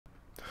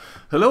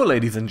Hello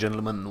ladies and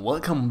gentlemen,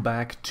 welcome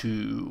back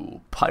to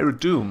Pirate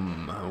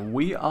Doom.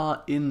 We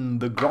are in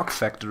the Grog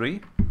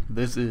factory.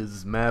 This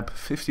is map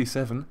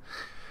 57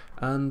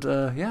 and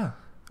yeah,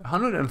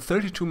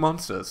 132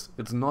 monsters.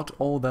 It's not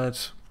all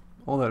that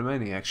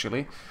many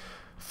actually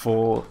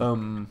for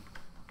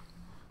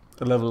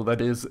a level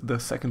that is the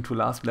second to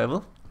last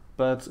level.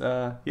 But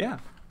yeah,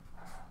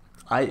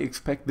 I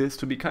expect this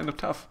to be kind of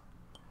tough.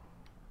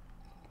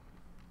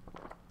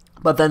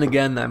 But then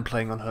again, I'm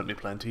playing on Hurt Me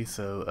Plenty,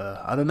 so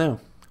I don't know.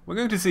 We're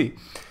going to see.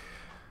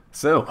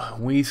 So,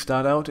 we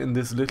start out in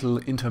this little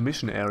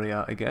intermission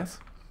area, I guess.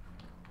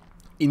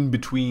 In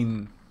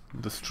between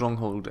the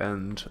stronghold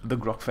and the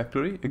Grog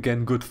factory.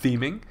 Again, good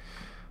theming.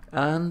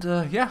 And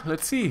yeah,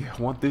 let's see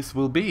what this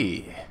will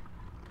be.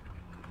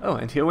 Oh,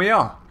 and here we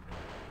are.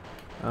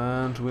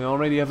 And we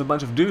already have a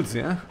bunch of dudes,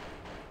 yeah?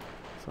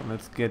 So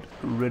let's get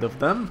rid of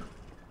them.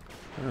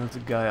 There's a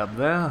guy up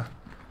there.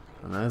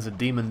 And there's a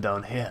demon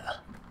down here.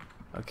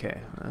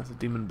 Okay, there's a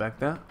demon back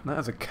there.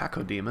 There's a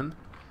Caco demon.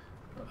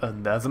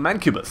 And there's a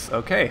Mancubus.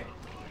 Okay,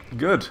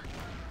 good.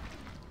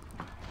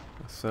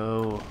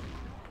 So,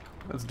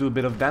 let's do a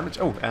bit of damage.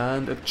 Oh,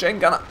 and a chain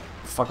gunner.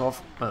 Fuck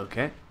off.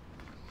 Okay.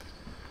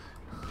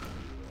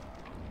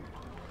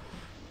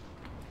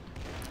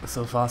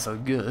 So far, so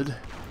good.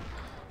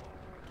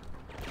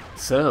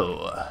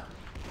 So,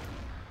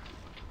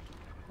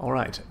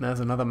 alright, there's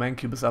another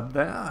Mancubus up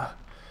there.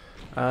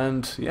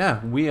 And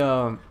yeah, we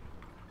are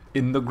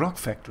in the Grog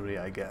factory,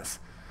 I guess.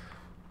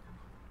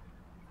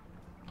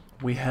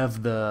 We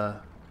have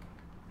the...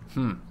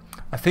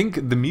 I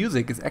think the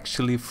music is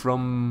actually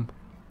from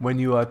when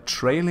you are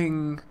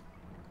trailing...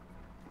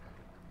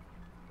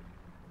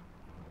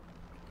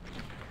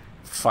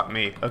 Fuck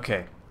me,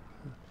 okay.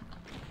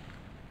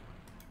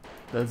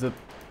 There's a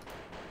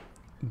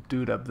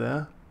dude up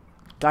there.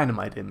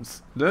 Dynamite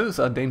imps. Those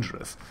are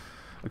dangerous.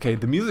 Okay,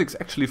 the music's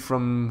actually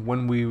from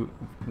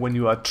when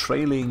you are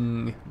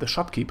trailing the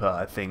shopkeeper,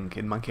 I think,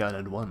 in Monkey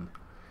Island 1.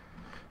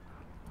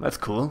 That's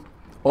cool.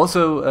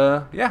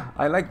 Also, yeah,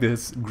 I like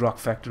this Grog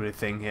factory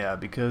thing here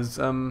because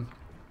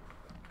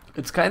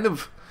it's kind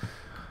of,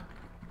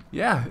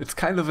 yeah, it's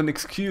kind of an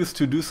excuse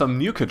to do some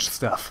nukage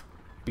stuff.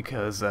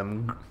 Because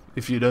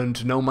if you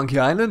don't know Monkey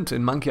Island,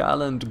 in Monkey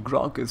Island,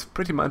 Grog is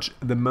pretty much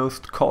the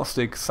most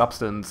caustic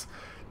substance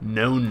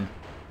known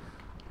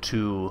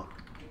to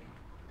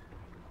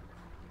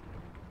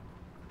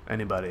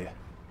anybody.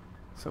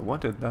 So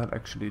what did that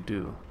actually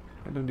do?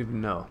 I don't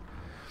even know.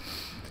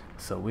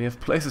 So we have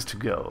places to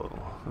go.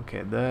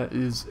 Okay, there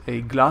is a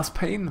glass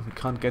pane. We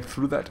can't get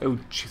through that. Oh,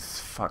 jeez,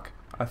 fuck.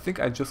 I think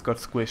I just got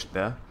squished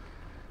there.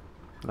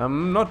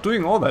 I'm not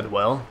doing all that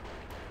well.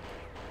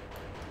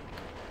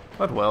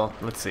 But well,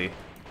 let's see.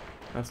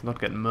 Let's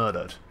not get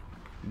murdered.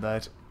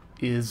 That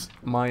is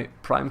my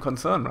prime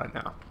concern right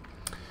now.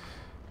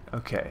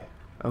 Okay,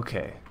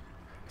 okay.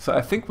 So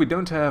I think we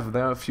don't have,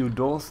 there are a few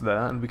doors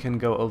there and we can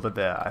go over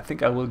there. I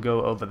think I will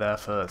go over there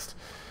first.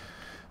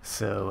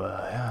 So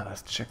yeah,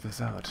 let's check this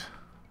out.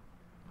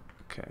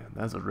 Okay,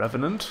 there's a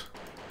revenant.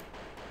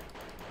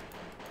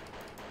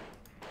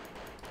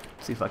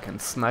 See if I can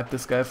snipe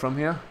this guy from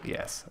here.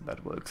 Yes,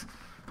 that works.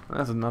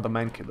 There's another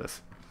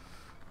Mancubus.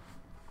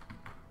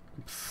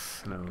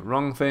 Oops, no,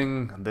 wrong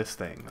thing. This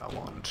thing I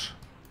want.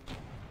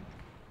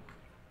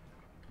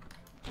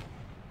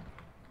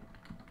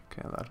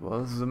 Okay, that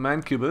was the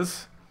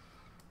Mancubus.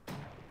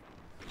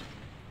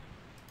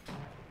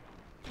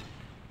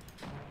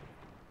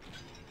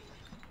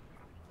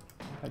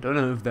 I don't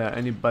know if there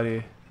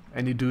are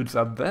any dudes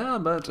up there,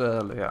 but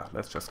yeah,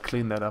 let's just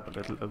clean that up a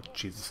little. Oh,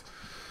 Jesus.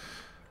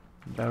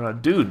 There are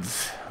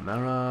dudes.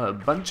 There are a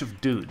bunch of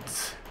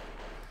dudes.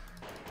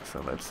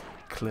 So let's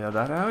clear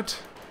that out.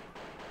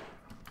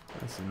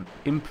 There's an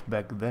imp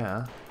back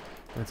there.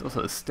 There's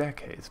also a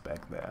staircase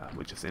back there,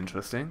 which is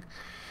interesting.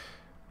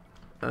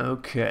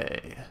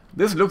 Okay.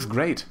 This looks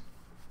great.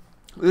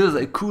 This is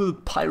a cool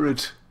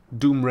pirate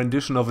Doom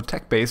rendition of a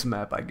tech-based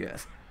map, I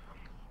guess.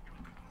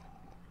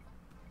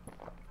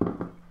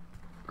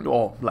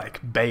 Or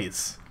like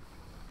base.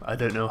 I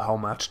don't know how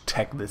much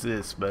tech this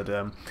is, but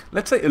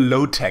let's say a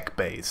low-tech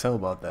base. How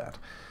about that?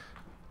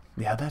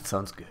 Yeah, that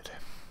sounds good.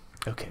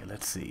 Okay,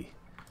 let's see.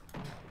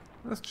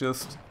 Let's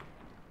just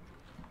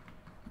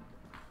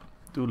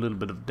do a little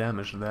bit of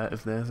damage there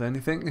if there's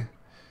anything.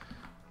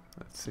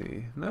 Let's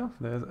see. No,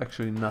 there's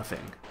actually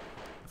nothing.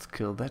 Let's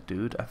kill that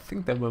dude. I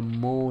think there were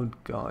more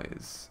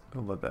guys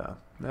over there.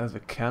 There's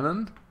a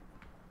cannon.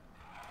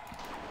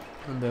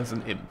 And there's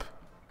an imp.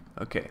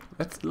 Okay,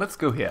 let's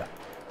go here.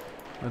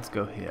 Let's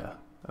go here.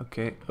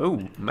 Okay. Oh,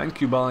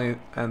 Mancubi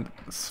and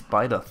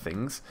spider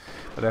things.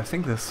 But I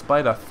think the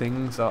spider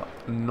things are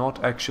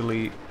not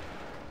actually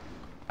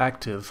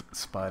active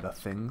spider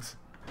things.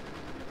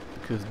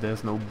 Because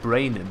there's no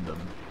brain in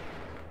them.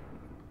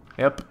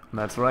 Yep,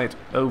 that's right.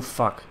 Oh,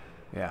 fuck.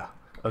 Yeah,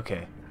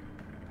 okay.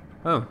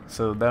 Oh,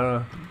 so there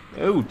are...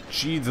 Oh,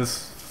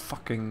 Jesus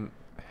fucking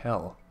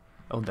hell.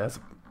 Oh, there's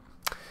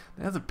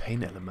a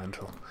pain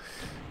elemental.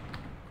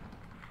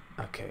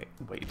 Okay,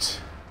 wait.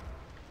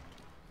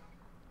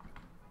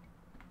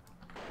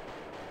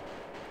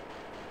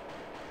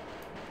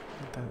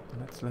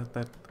 let's let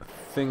that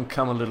thing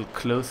come a little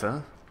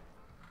closer.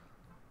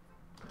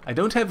 I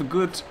don't have a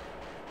good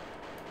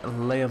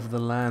lay of the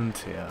land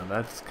here.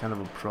 That's kind of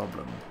a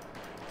problem.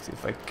 Let's see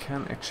if I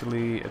can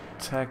actually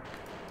attack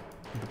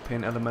the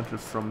Pain Elemental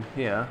from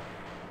here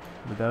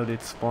without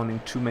it spawning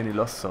too many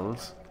Lost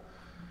Souls.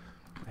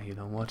 You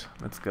know what?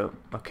 Let's go.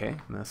 Okay,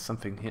 there's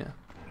something here.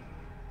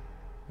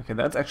 Okay,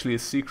 that's actually a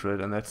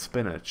secret, and that's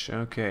spinach.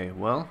 Okay,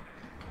 well.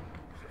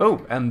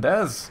 Oh, and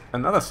there's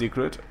another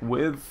secret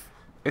with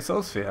a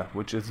Soul Sphere,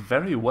 which is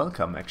very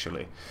welcome,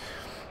 actually.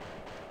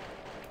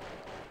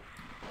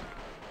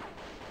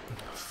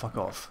 Fuck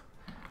off.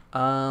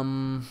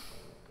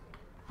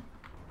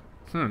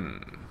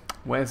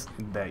 Where's...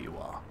 There you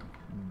are.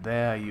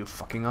 There you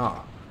fucking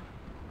are.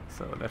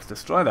 So let's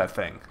destroy that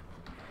thing.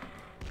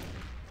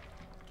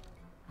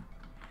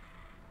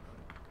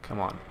 Come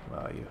on,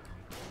 where are you?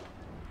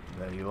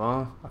 There you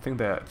are. I think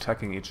they're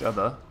attacking each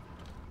other.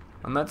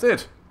 And that's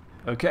it.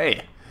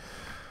 Okay.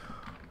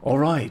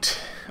 Alright.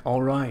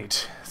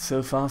 Alright.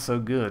 So far so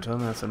good. Oh,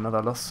 there's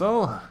another Lost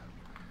Soul.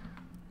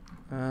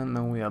 And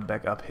now we are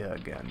back up here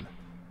again.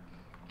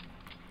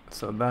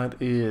 So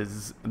that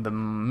is the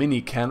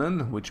mini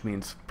cannon, which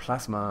means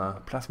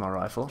plasma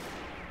rifle.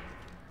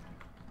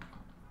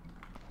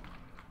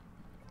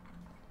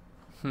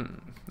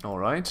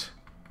 Alright.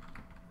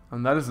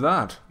 And that is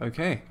that.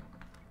 Okay.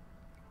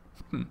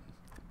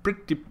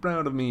 Pretty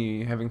proud of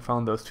me having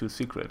found those two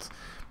secrets.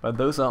 But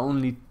those are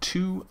only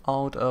 2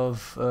 out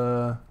of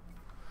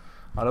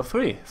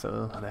 3.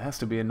 So there has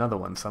to be another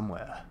one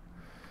somewhere.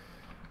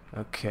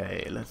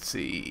 Okay, let's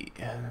see.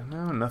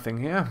 No,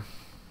 nothing here.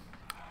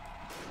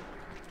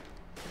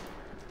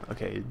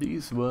 Okay,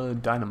 these were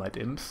dynamite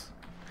imps.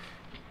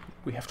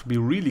 We have to be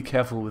really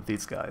careful with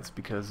these guys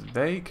because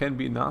they can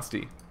be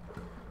nasty.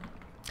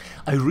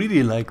 I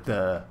really like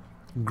the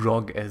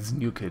Grog as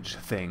nukage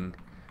thing.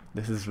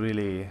 This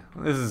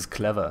is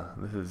clever.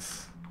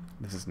 This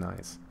is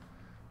nice.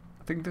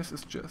 I think this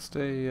is just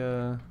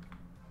a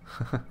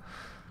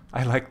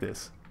I like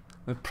this.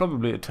 There's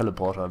probably a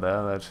teleporter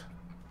there that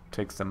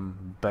takes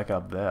them back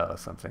up there or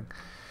something.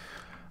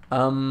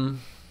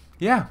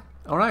 Yeah,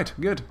 alright,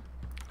 good.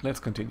 Let's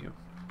continue.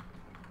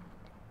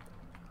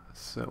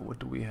 So what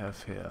do we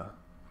have here?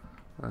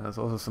 There's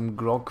also some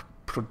Grog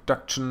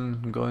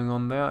production going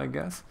on there, I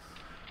guess.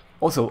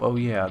 Also, oh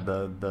yeah,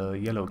 the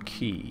yellow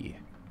key.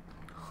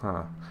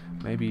 Huh.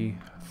 Maybe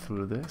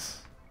through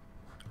this?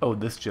 Oh,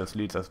 this just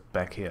leads us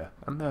back here.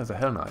 And there's a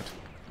Hell Knight.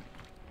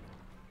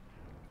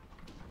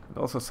 And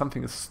also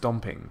something is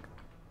stomping.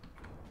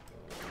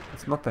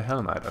 It's not the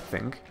Hell Knight, I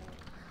think.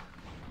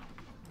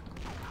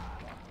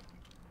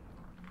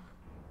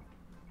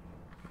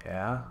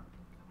 Yeah.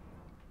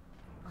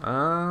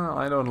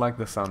 I don't like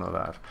the sound of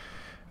that.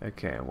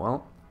 Okay,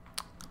 well,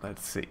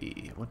 let's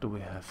see. What do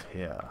we have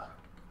here?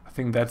 I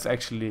think that's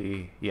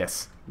actually...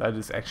 Yes, that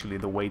is actually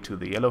the way to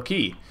the yellow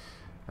key.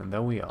 And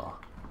there we are.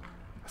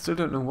 I still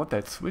don't know what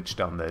that switch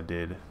down there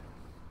did.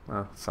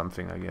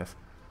 Something, I guess.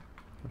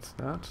 What's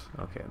that?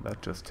 Okay,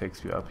 that just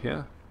takes you up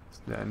here. Is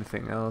there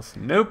anything else?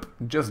 Nope,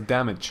 just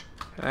damage.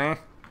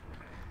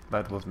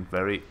 That wasn't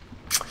very...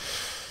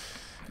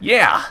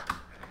 Yeah!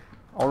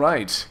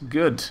 Alright,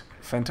 good.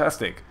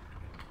 Fantastic.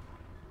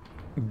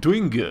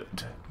 Doing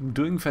good.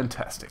 Doing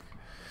fantastic.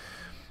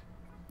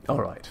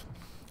 Alright.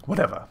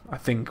 Whatever. I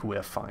think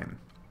we're fine.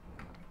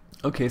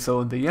 Okay,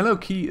 so the yellow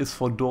key is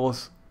for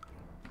doors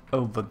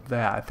over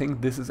there. I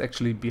think this is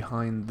actually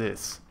behind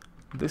this.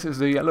 This is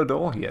the yellow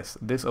door? Yes,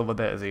 this over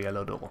there is a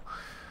yellow door.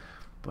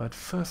 But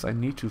first I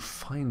need to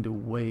find a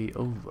way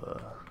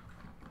over.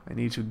 I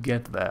need to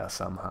get there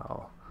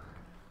somehow.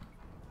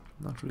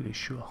 Not really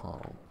sure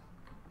how.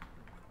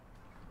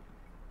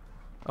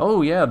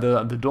 Oh yeah,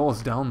 the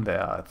door's down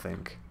there, I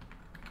think.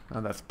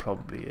 That's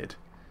probably it.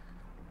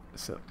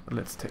 So,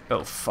 let's take...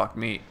 Oh, fuck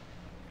me.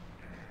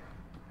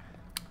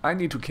 I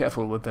need to be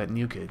careful with that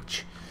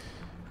nukage.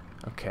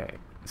 Okay,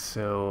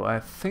 so I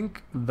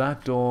think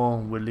that door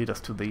will lead us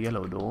to the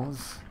yellow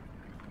doors.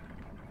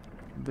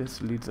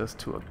 This leads us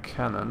to a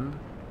cannon.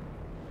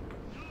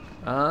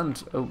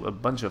 And, oh, a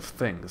bunch of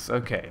things.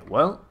 Okay,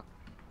 well.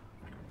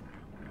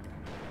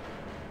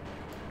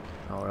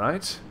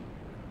 Alright.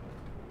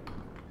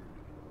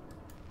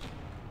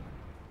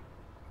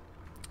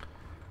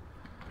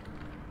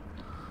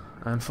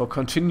 And for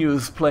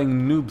continuous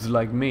playing noobs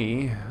like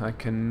me, I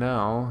can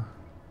now...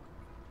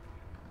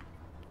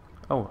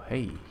 Oh,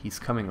 hey, he's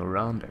coming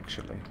around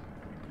actually.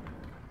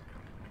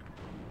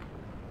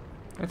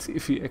 Let's see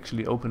if he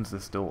actually opens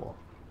this door.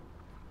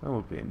 That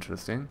would be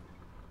interesting.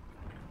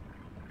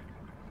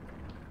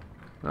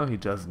 No, he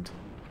doesn't.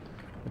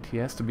 But he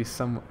has to be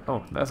some...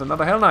 Oh, there's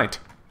another Hell Knight!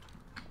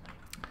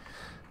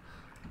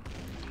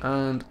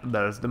 And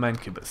there's the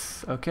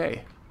Mancubus.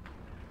 Okay.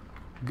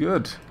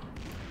 Good.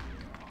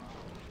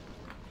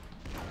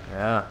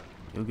 Yeah,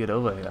 you get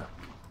over here.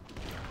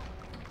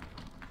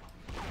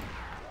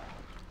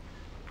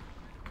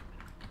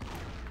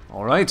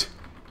 Alright.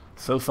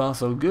 So far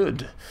so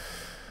good.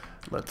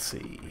 Let's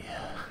see.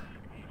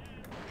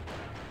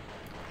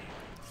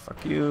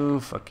 Fuck you,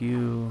 fuck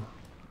you.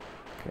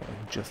 Okay,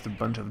 just a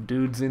bunch of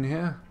dudes in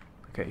here.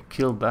 Okay,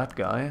 killed that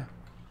guy.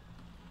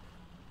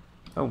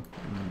 Oh,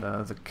 and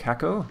there's a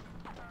Caco.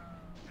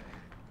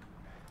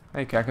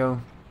 Hey, Caco.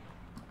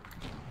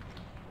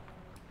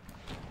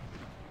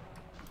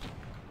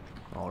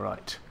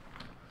 Alright.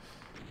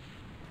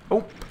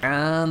 Oh,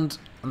 and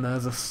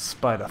there's a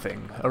spider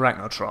thing.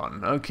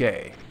 Arachnotron.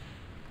 Okay.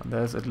 And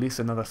there's at least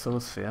another soul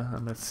sphere.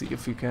 And let's see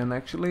if we can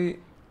actually...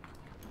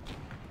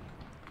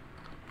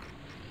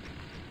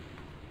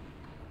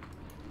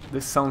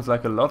 This sounds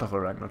like a lot of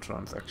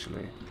Arachnotrons,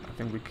 actually. I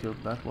think we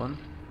killed that one.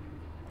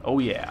 Oh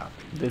yeah,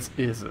 this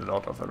is a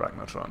lot of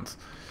Arachnotrons.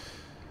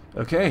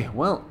 Okay,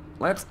 well,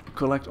 let's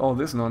collect all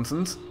this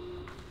nonsense.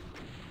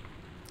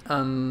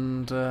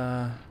 And,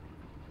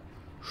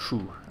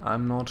 shoo,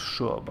 I'm not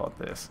sure about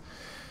this.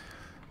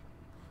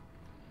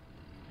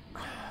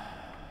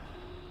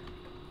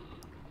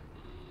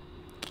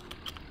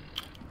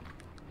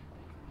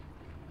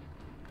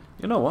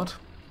 You know what?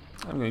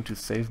 I'm going to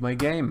save my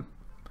game.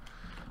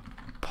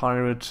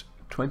 Pirate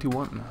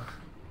 21.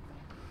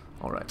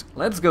 Alright,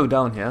 let's go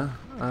down here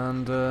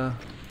and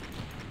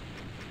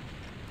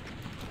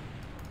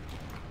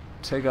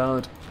take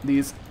out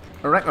these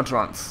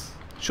Arachnotrons.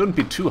 Shouldn't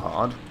be too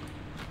hard.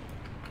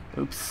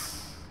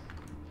 Oops.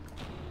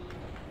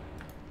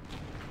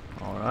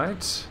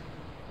 Alright.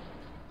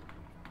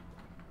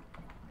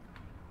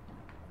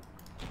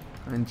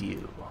 And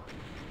you.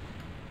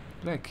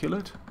 Did I kill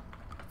it?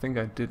 I think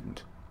I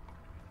didn't.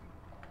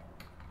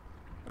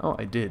 Oh,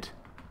 I did.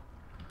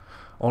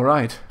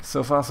 Alright,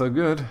 so far so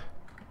good.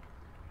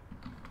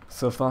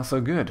 So far so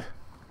good.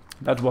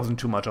 That wasn't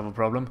too much of a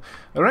problem.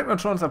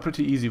 Arachnotrons are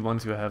pretty easy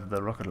once you have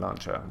the rocket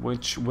launcher,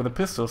 which with a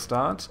pistol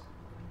start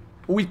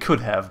we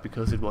could have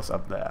because it was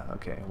up there.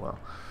 Okay, well.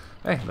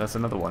 Hey, there's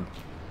another one.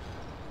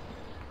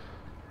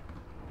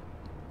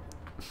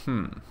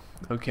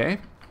 Okay.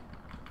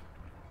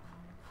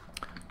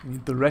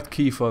 Need the red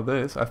key for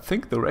this. I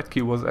think the red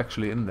key was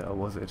actually in there,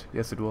 was it?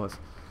 Yes, it was.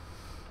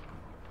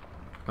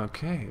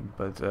 Okay,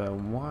 but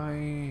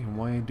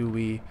why do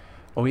we...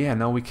 Oh yeah,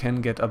 now we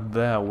can get up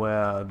there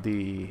where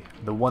the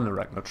one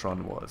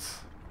Arachnotron was,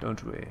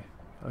 don't we?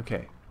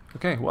 Okay.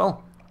 Okay,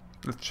 well,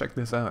 let's check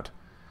this out.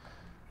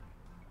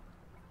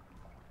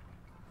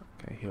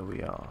 Okay, here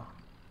we are.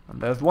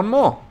 And there's one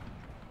more!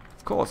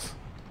 Of course.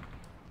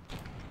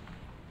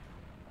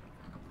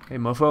 Hey,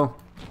 mofo.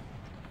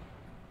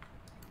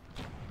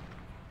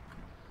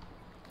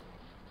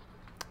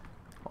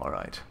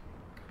 Alright.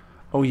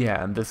 Oh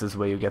yeah, and this is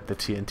where you get the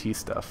TNT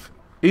stuff.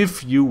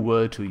 If you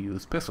were to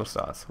use pistol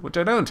stars, which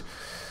I don't.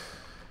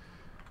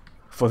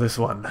 For this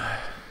one.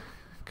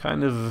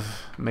 Kind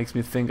of makes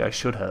me think I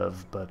should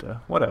have, but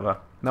whatever.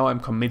 Now I'm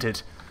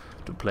committed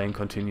to playing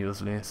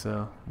continuously,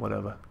 so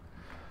whatever.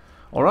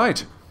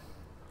 Alright.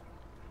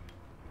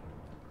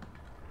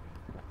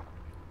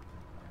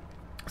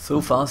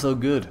 So far so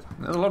good.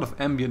 There's a lot of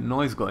ambient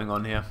noise going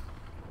on here.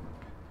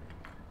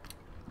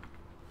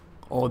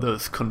 All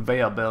those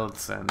conveyor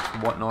belts and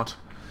whatnot.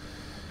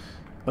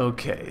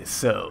 Okay,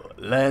 so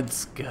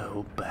let's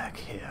go back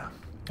here.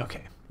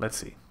 Okay, let's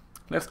see.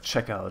 Let's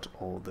check out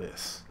all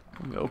this.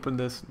 Can we open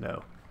this?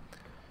 No.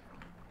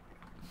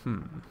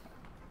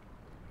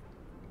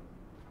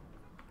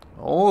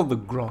 All the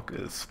grog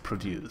is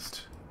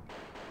produced.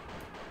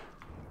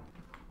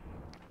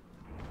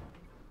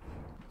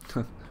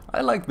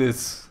 I like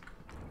this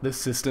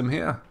system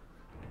here.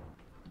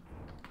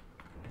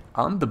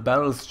 Aren't the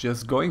barrels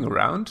just going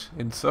around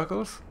in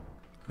circles?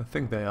 I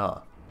think they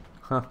are.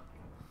 Huh.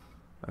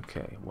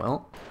 Okay,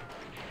 well.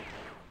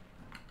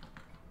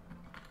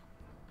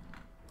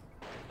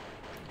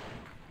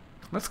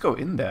 Let's go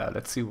in there.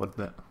 Let's see what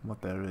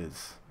there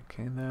is.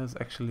 Okay, there's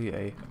actually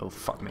a... Oh,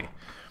 fuck me.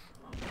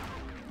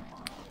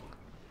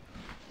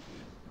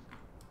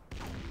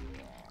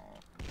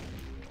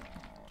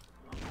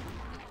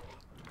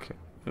 Okay,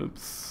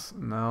 oops.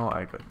 Now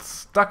I got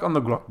stuck on the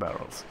grog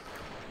barrels.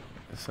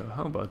 So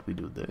how about we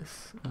do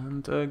this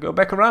and go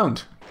back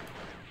around.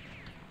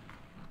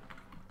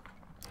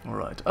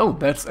 Alright. Oh,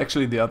 that's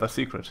actually the other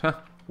secret. Huh?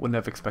 Wouldn't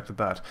have expected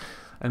that.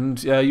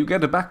 And you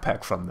get a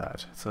backpack from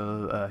that.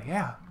 So,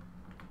 yeah.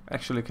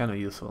 Actually kind of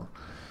useful.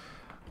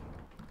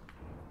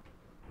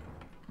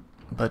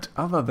 But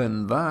other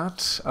than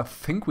that, I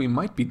think we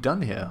might be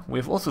done here.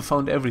 We've also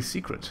found every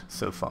secret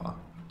so far.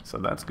 So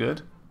that's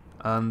good.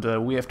 And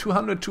we have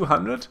 200,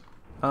 200.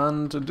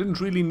 And didn't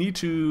really need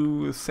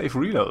to save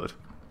reload.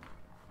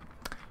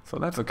 So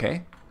that's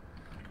okay.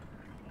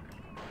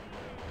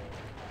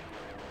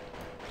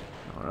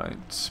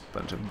 Alright,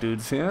 bunch of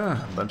dudes here,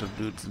 bunch of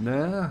dudes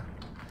there.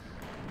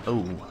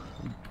 Oh,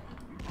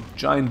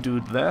 giant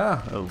dude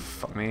there. Oh,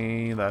 fuck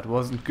me, that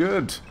wasn't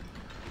good.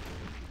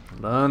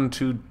 Learn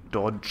to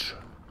dodge.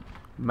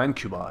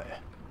 Mancubi.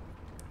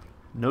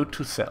 Note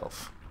to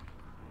self.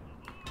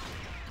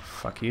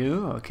 Fuck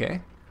you,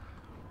 okay.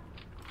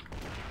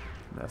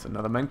 There's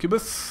another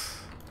Mancubus.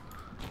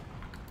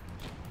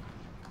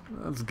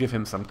 Let's give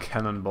him some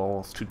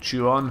cannonballs to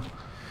chew on.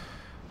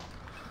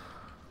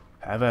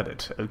 Have at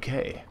it,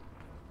 okay.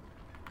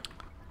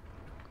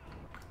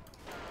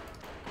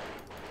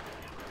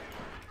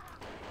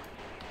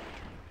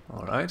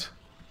 Alright.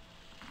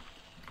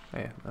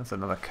 Hey, that's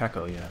another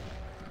cackle here.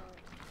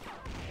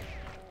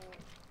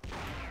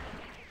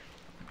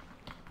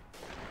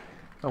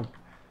 Oh,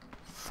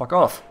 fuck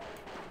off.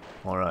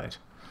 Alright.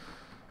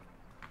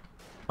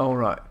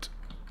 Alright.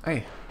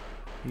 Hey,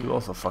 you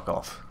also fuck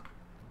off.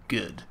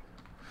 Good.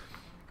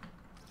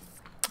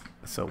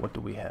 So what do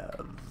we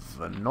have?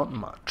 Not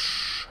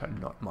much.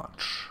 Not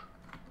much.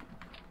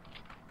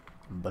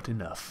 But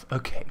enough.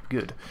 Okay,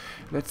 good.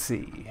 Let's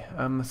see.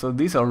 So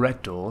these are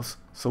red doors.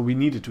 So we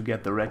needed to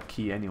get the red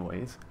key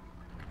anyways.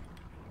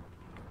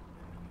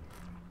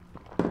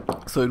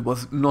 So it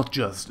was not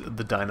just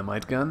the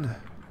dynamite gun.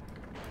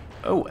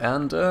 Oh,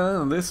 and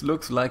this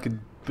looks like a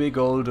big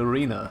old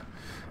arena.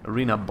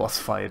 Arena boss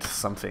fight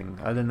something.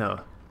 I don't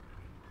know.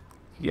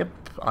 Yep,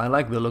 I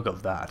like the look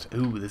of that.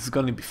 Ooh, this is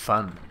gonna be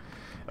fun.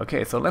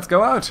 Okay, so let's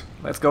go out.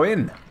 Let's go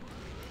in.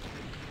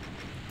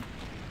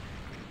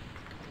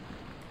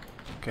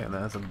 Okay,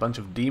 there's a bunch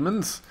of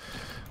demons.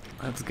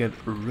 Let's get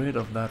rid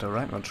of that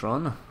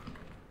arachnotron.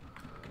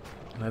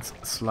 Let's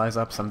slice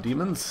up some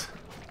demons.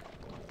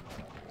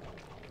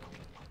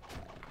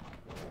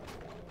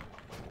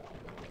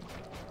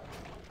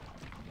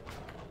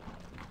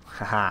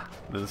 Haha,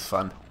 this is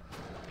fun.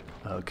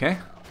 Okay.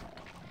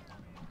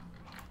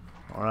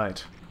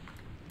 Alright.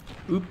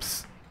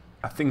 Oops.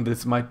 I think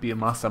this might be a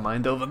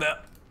mastermind over there.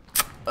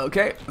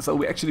 Okay, so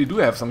we actually do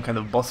have some kind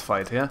of boss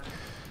fight here.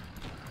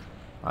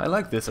 I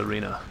like this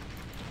arena.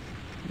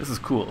 This is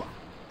cool.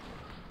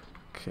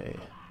 Okay.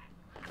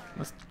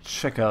 Let's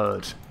check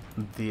out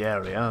the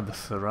area, the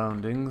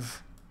surroundings.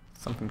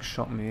 Something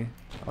shot me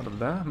out of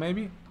there,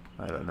 maybe?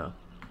 I don't know.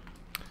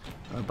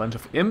 A bunch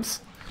of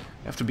imps.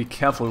 You have to be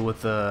careful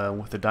with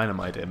the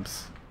dynamite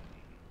imps.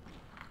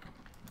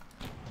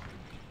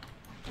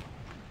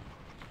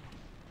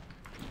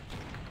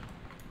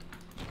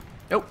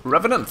 Oh,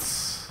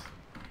 revenants.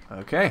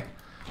 Okay.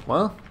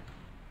 Well,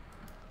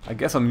 I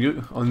guess on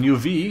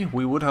UV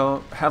we would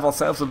have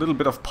ourselves a little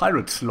bit of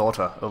pirate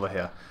slaughter over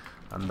here.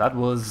 And that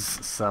was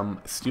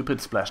some stupid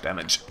splash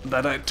damage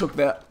that I took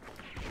there.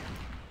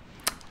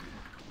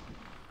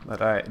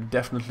 That I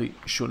definitely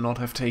should not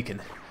have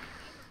taken.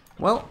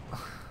 Well,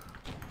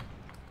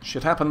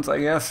 shit happens, I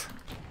guess.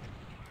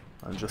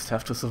 I'll just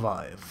have to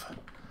survive.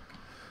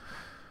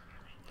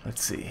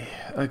 Let's see.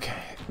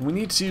 Okay, we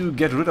need to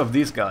get rid of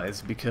these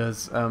guys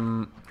because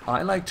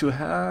I like to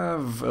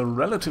have a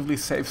relatively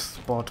safe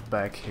spot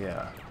back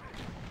here.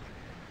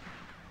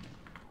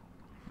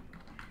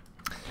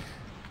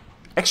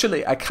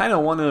 Actually, I kind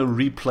of want to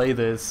replay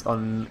this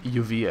on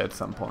UV at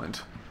some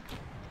point.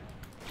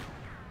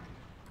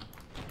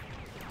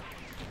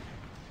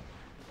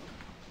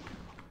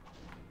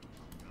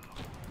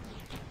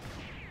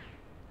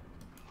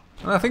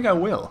 And I think I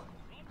will.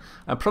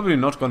 I'm probably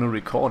not going to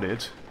record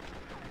it,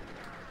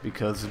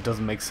 because it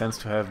doesn't make sense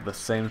to have the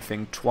same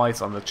thing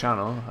twice on the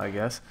channel, I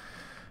guess.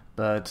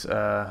 But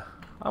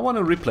I want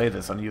to replay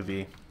this on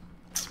UV.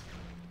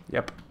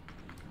 Yep.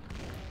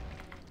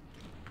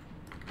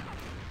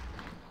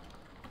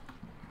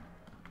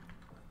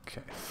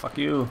 Okay, fuck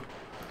you.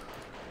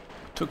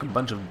 Took a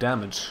bunch of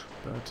damage,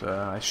 but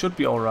I should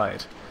be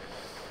alright.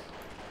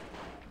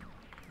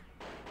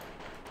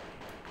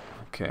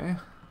 Okay.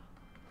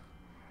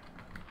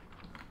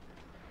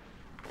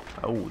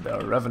 Oh, there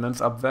are revenants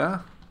up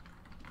there.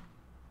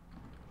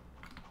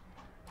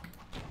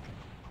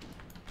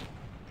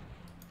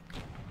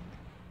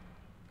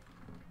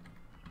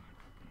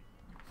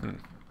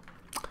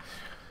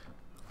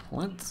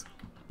 Let's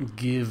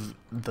give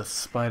the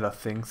spider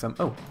thing some...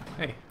 Oh,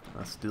 hey,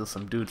 there's still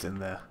some dudes in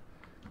there.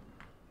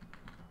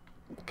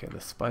 Okay,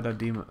 the spider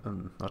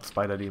demon... not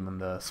spider demon,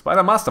 the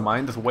spider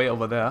mastermind is way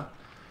over there.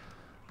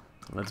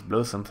 Let's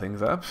blow some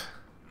things up.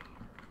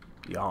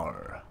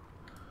 Yar.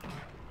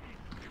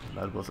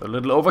 That was a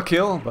little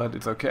overkill, but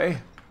it's okay.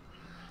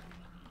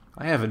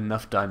 I have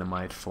enough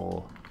dynamite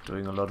for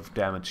doing a lot of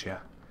damage here.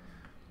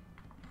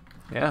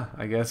 Yeah,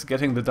 I guess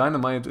getting the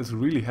dynamite is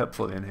really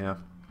helpful in here.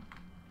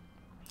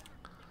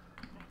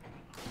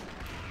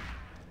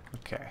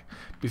 Okay,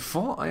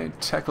 before I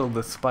tackle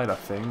the spider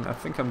thing, I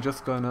think I'm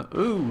just gonna...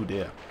 Oh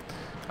dear.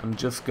 I'm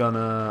just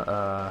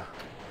gonna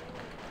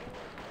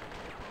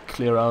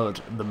clear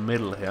out the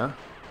middle here,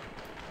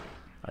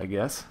 I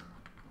guess.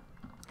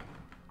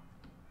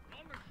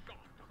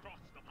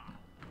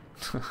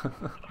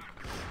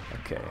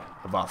 Okay,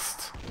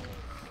 avast.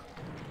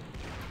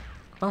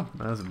 Oh,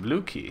 there's a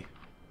blue key.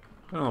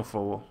 I don't know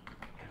for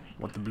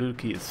what the blue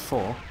key is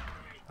for.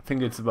 I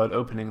think it's about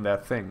opening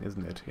that thing,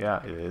 isn't it?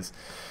 Yeah, it is.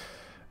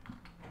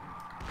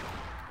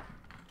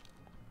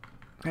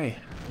 Hey,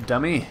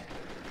 dummy.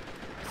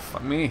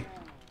 Fuck me.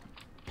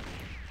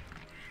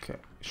 Okay,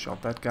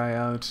 shot that guy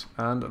out,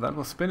 and that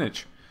was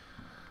spinach.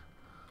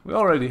 We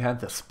already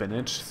had the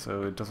spinach,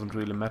 so it doesn't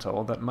really matter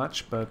all that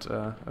much, but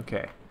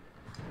okay.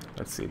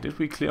 Let's see, did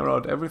we clear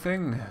out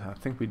everything? I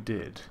think we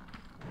did.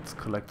 Let's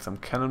collect some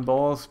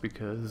cannonballs,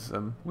 because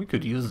we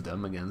could use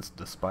them against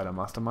the spider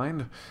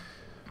mastermind.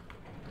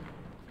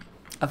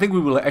 I think we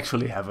will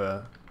actually have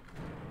a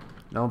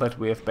Now that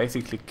we have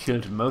basically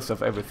killed most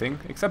of everything,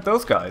 except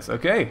those guys.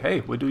 Okay,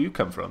 hey, where do you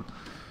come from?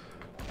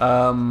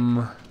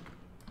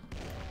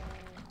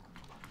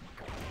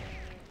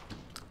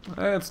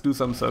 Let's do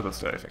some circle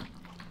strafing.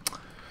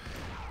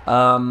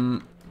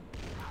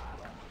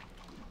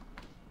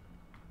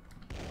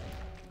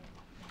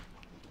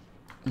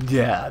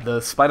 Yeah,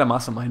 the Spider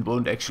Mastermind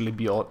won't actually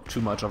be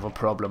too much of a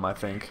problem, I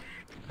think.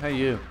 Hey,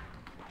 you.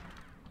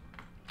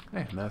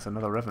 Hey, there's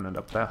another Revenant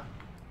up there.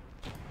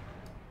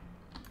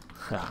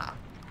 Ha!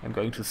 I'm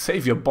going to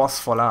save your boss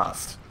for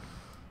last.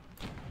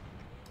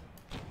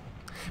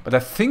 But I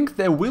think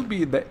there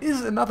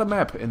is another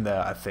map in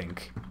there, I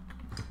think.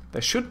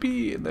 There should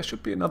be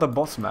another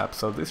boss map,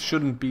 so this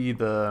shouldn't be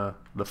the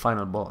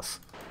final boss.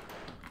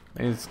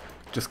 It's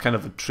just kind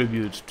of a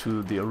tribute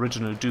to the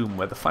original Doom,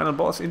 where the final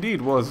boss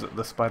indeed was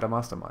the Spider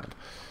Mastermind.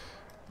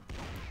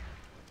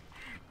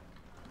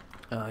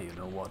 You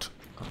know what?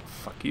 Oh,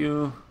 fuck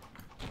you.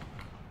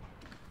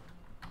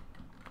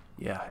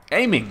 Yeah,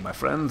 aiming, my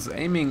friends.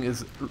 Aiming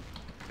is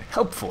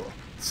helpful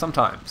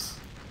sometimes.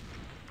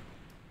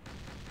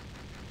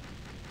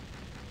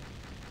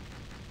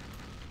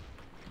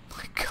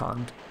 I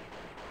can't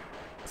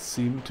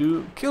seem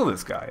to kill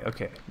this guy.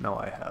 Okay, now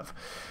I have.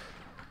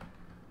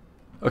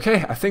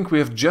 Okay, I think we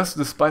have just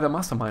the Spider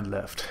Mastermind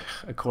left,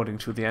 according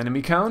to the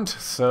enemy count.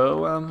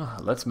 So,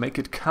 let's make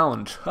it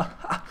count.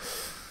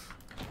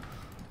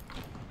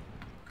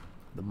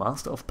 The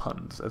master of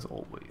puns, as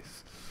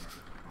always.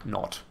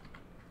 Not.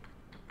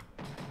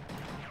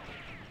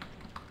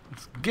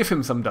 Let's give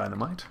him some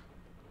dynamite.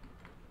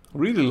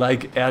 Really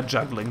like air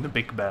juggling the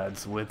big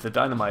bads with the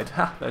dynamite.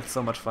 Ha, that's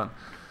so much fun.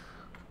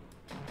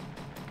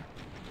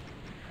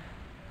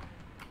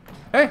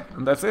 Hey,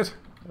 and that's it.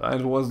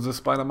 It was the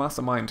Spider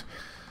Mastermind.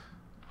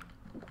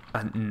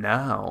 And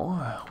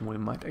now we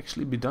might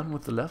actually be done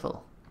with the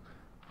level.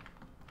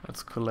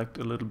 Let's collect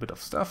a little bit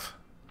of stuff.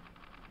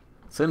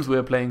 Since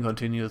we're playing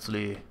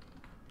continuously,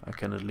 I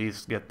can at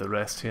least get the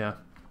rest here.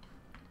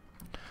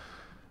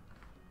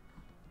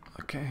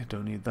 Okay,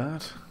 don't need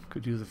that.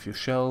 Could use a few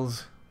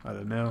shells. I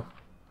don't know.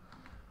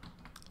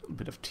 A little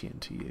bit of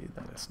TNT,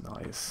 that is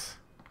nice.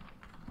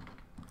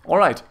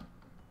 Alright.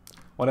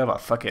 Whatever,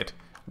 fuck it.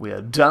 We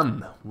are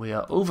done. We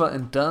are over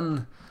and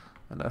done.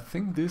 And I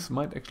think this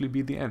might actually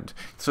be the end.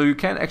 So you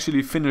can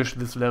actually finish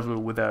this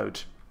level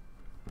without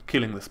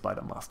killing the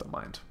Spider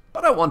Mastermind.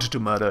 But I wanted to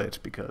murder it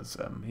because,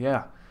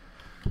 yeah.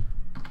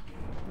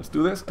 Let's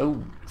do this.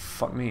 Oh,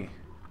 fuck me.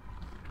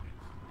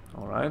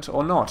 Alright,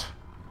 or not.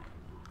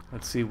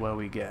 Let's see where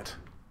we get.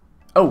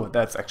 Oh,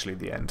 that's actually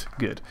the end.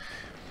 Good.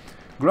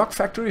 Grog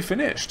factory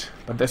finished.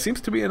 But there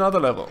seems to be another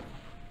level.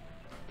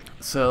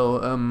 So,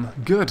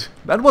 good.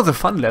 That was a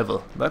fun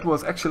level. That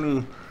was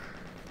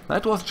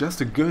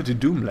just a good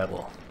Doom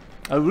level.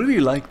 I really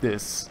like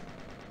this.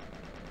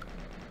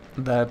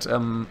 That,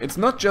 it's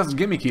not just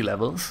gimmicky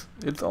levels,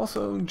 it's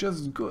also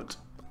just good,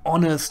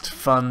 honest,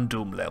 fun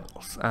Doom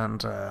levels.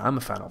 And, I'm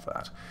a fan of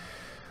that.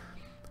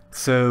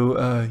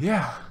 So,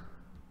 yeah.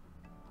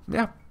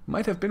 Yeah,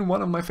 might have been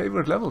one of my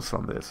favorite levels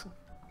from this,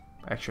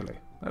 actually.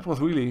 That was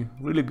really,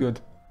 really good.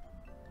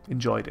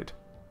 Enjoyed it.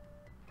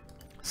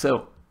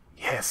 So,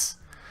 yes,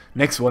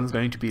 next one's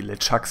going to be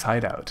LeChuck's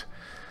hideout.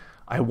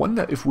 I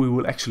wonder if we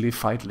will actually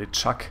fight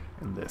LeChuck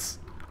in this.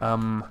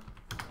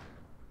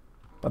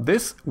 But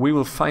this we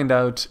will find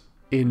out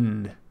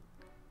in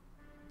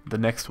the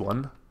next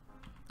one.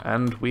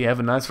 And we have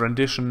a nice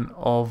rendition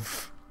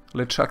of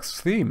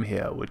LeChuck's theme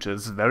here, which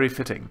is very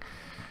fitting.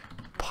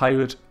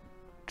 Pirate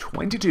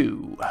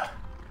 22.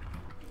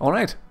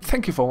 Alright,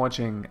 thank you for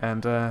watching,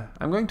 and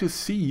I'm going to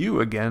see you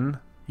again,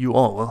 you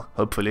all,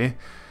 hopefully.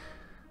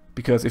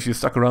 Because if you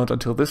stuck around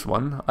until this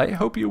one, I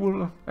hope you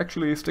will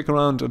actually stick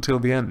around until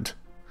the end.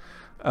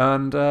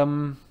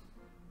 And,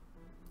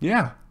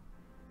 yeah.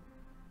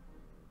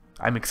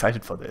 I'm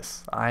excited for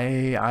this.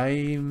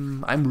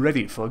 I'm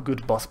ready for a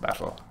good boss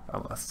battle, I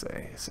must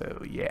say.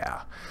 So,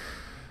 yeah.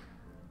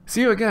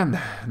 See you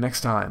again next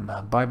time.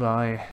 Bye-bye.